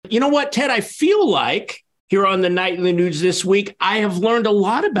you know what, Ted? I feel like here on the Nightly Nuge this week, I have learned a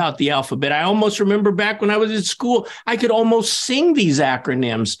lot about the alphabet. I almost remember back when I was in school, I could almost sing these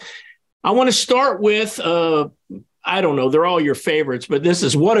acronyms. I want to start with, I don't know, they're all your favorites, but this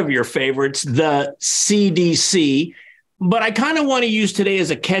is one of your favorites, the CDC. But I kind of want to use today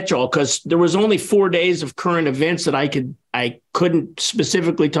as a catch-all because there was only 4 days of current events that I couldn't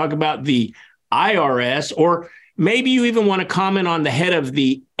specifically talk about the IRS, or maybe you even want to comment on the head of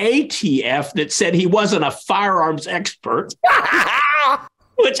the ATF that said he wasn't a firearms expert,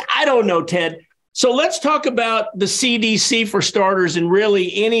 which I don't know, Ted. So let's talk about the CDC for starters, and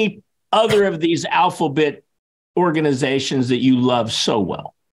really any other of these alphabet organizations that you love so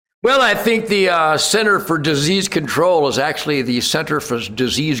well. Well, I think the Center for Disease Control is actually the Center for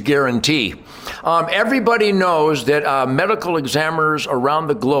Disease Guarantee. Everybody knows that medical examiners around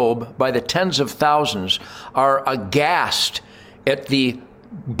the globe, by the tens of thousands, are aghast at the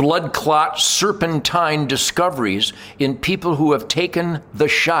blood clot serpentine discoveries in people who have taken the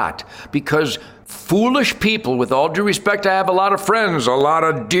shot, because foolish people, with all due respect, I have a lot of friends, a lot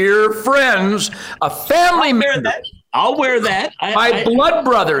of dear friends, a family member. I'll wear that. My blood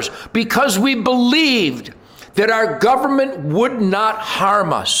brothers, because we believed that our government would not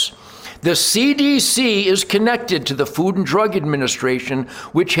harm us. The CDC is connected to the Food and Drug Administration,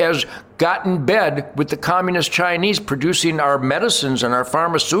 which has gotten in bed with the Communist Chinese producing our medicines and our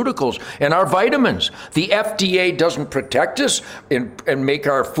pharmaceuticals and our vitamins. The FDA doesn't protect us and make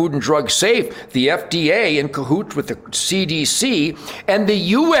our food and drug safe. The FDA, in cahoots with the CDC, and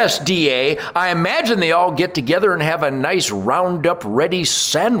the USDA, I imagine they all get together and have a nice Roundup ready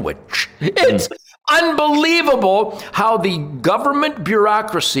sandwich. It's unbelievable how the government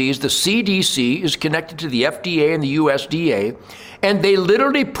bureaucracies, the CDC, is connected to the FDA and the USDA, and they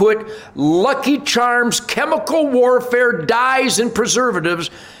literally put Lucky Charms, chemical warfare, dyes, and preservatives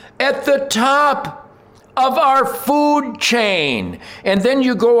at the top of our food chain. And then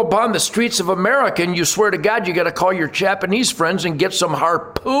you go upon the streets of America and you swear to God you got to call your Japanese friends and get some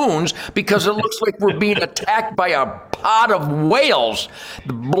harpoons because it looks like we're being attacked by a pod of whales.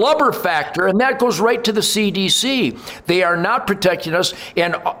 The blubber factor, and that goes right to the CDC. They are not protecting us,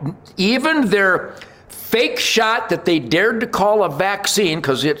 and even their fake shot that they dared to call a vaccine,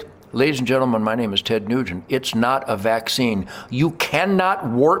 because ladies and gentlemen, my name is Ted Nugent. It's not a vaccine. You cannot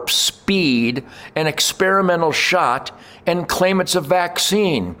warp speed an experimental shot and claim it's a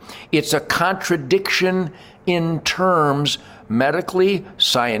vaccine. It's a contradiction in terms medically,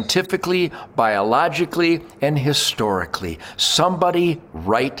 scientifically, biologically, and historically. Somebody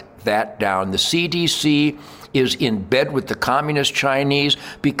write that down. The CDC is in bed with the Communist Chinese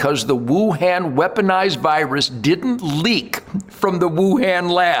because the Wuhan weaponized virus didn't leak from the Wuhan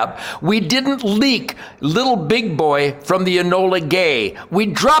lab. We didn't leak little big boy from the Enola Gay. We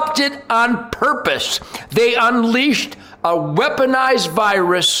dropped it on purpose. They unleashed a weaponized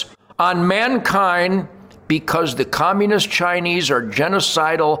virus on mankind because the Communist Chinese are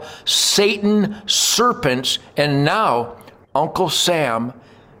genocidal Satan serpents, and now Uncle Sam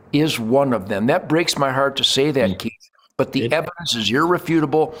is one of them. That breaks my heart to say that, Keith, but the evidence is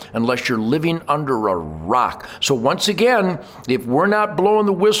irrefutable unless you're living under a rock. So once again, if we're not blowing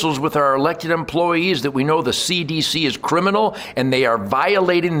the whistles with our elected employees that we know the CDC is criminal and they are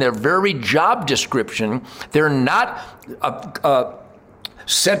violating their very job description, they're not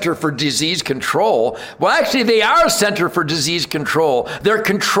Center for Disease Control. Well, actually, they are a Center for Disease Control. They're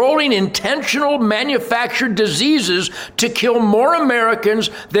controlling intentional manufactured diseases to kill more Americans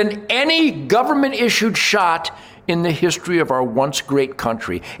than any government-issued shot in the history of our once great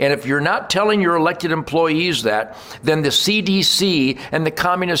country. And if you're not telling your elected employees that, then the CDC and the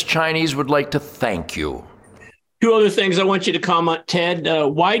Communist Chinese would like to thank you. Two other things I want you to comment, Ted.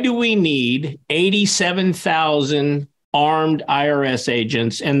 Why do we need 87,000 armed IRS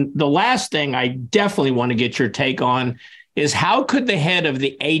agents? And the last thing I definitely want to get your take on is how could the head of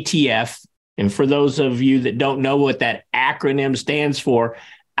the ATF, and for those of you that don't know what that acronym stands for,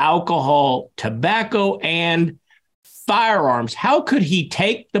 alcohol, tobacco, and firearms, how could he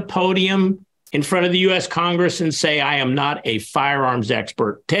take the podium in front of the U.S. Congress and say, I am not a firearms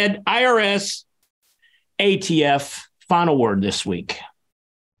expert? Ted, IRS, ATF, final word this week.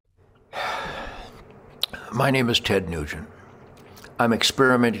 My name is Ted Nugent. I'm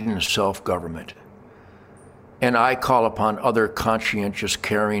experimenting in self-government. And I call upon other conscientious,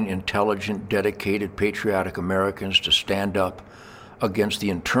 caring, intelligent, dedicated, patriotic Americans to stand up against the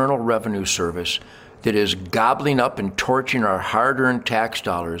Internal Revenue Service that is gobbling up and torching our hard-earned tax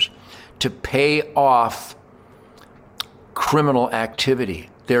dollars to pay off criminal activity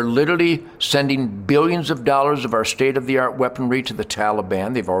They're literally sending billions of dollars of our state-of-the-art weaponry to the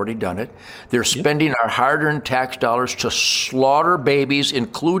Taliban. They've already done it. They're spending our hard-earned tax dollars to slaughter babies,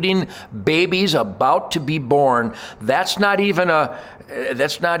 including babies about to be born. That's not even a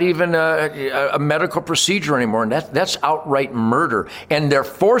medical procedure anymore. And that's outright murder. And they're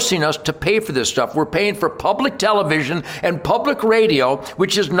forcing us to pay for this stuff. We're paying for public television and public radio,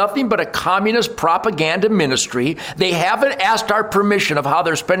 which is nothing but a communist propaganda ministry. They haven't asked our permission of how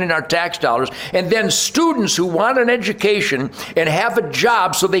they're spending our tax dollars. And then students who want an education and have a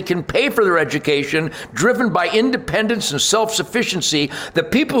job so they can pay for their education, driven by independence and self-sufficiency, the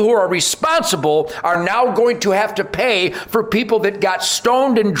people who are responsible are now going to have to pay for people that got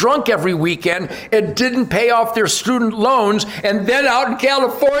stoned and drunk every weekend and didn't pay off their student loans. And then out in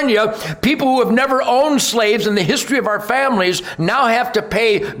California, people who have never owned slaves in the history of our families now have to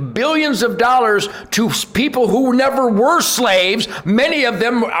pay billions of dollars to people who never were slaves. Many of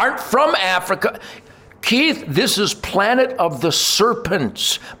them aren't from Africa. Keith, this is Planet of the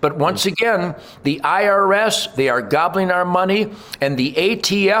Serpents. But once again, the IRS, they are gobbling our money, and the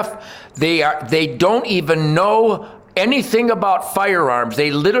ATF, they don't even know anything about firearms. They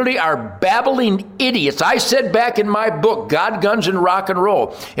literally are babbling idiots. I said back in my book, God, Guns, and Rock and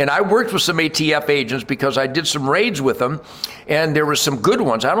Roll, and I worked with some ATF agents because I did some raids with them, and there were some good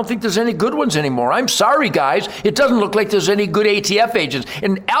ones. I don't think there's any good ones anymore. I'm sorry, guys. It doesn't look like there's any good ATF agents.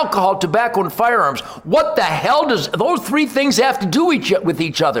 And alcohol, tobacco, and firearms, what the hell does those three things have to do with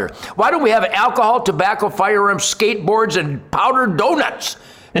each other? Why don't we have alcohol, tobacco, firearms, skateboards, and powdered donuts?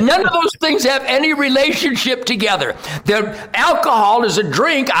 None of those things have any relationship together. The alcohol is a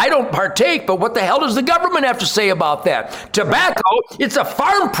drink. I don't partake, but what the hell does the government have to say about that? Tobacco, it's a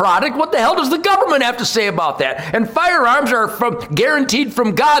farm product. What the hell does the government have to say about that? And firearms are guaranteed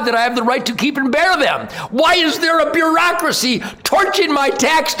from God that I have the right to keep and bear them. Why is there a bureaucracy torching my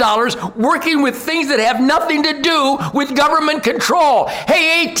tax dollars working with things that have nothing to do with government control?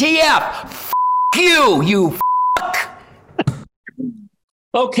 Hey, ATF, you fuck.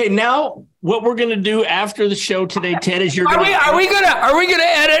 Okay, now what we're going to do after the show today, Ted, is are we gonna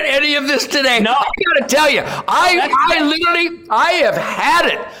edit any of this today? No, I got to tell you, I have had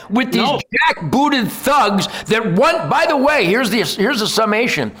it with these jackbooted thugs that want. By the way, here's a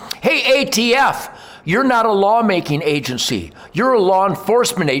summation. Hey, ATF. You're not a lawmaking agency. You're a law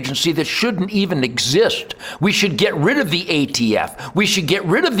enforcement agency that shouldn't even exist. We should get rid of the ATF. We should get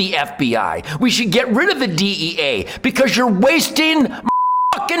rid of the FBI. We should get rid of the DEA because you're wasting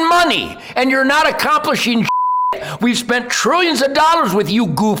fucking money and you're not accomplishing shit. We've spent trillions of dollars with you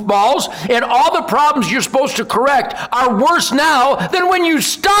goofballs, and all the problems you're supposed to correct are worse now than when you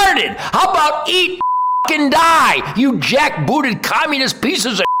started. How about eat fucking die, you jackbooted communist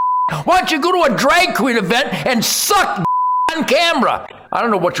pieces of shit? Why don't you go to a drag queen event and suck on camera? I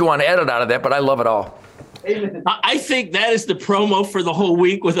don't know what you want to edit out of that, but I love it all. I think that is the promo for the whole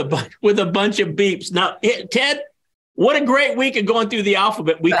week with a bunch of beeps. Now, Ted, what a great week of going through the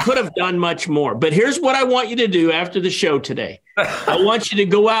alphabet. We could have done much more. But here's what I want you to do after the show today. I want you to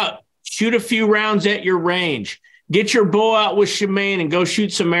go out, shoot a few rounds at your range, get your bow out with Shemaine and go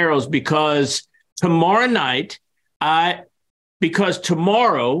shoot some arrows because tomorrow night,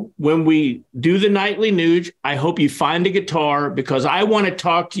 tomorrow when we do the Nightly Nuge, I hope you find a guitar because I want to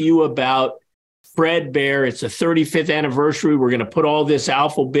talk to you about Fred Bear. It's the 35th anniversary. We're going to put all this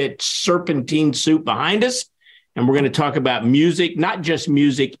alphabet serpentine soup behind us. And we're going to talk about music, not just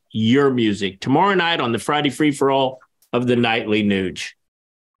music, your music. Tomorrow night on the Friday Free-for-All of the Nightly Nuge.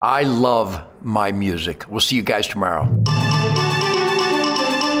 I love my music. We'll see you guys tomorrow.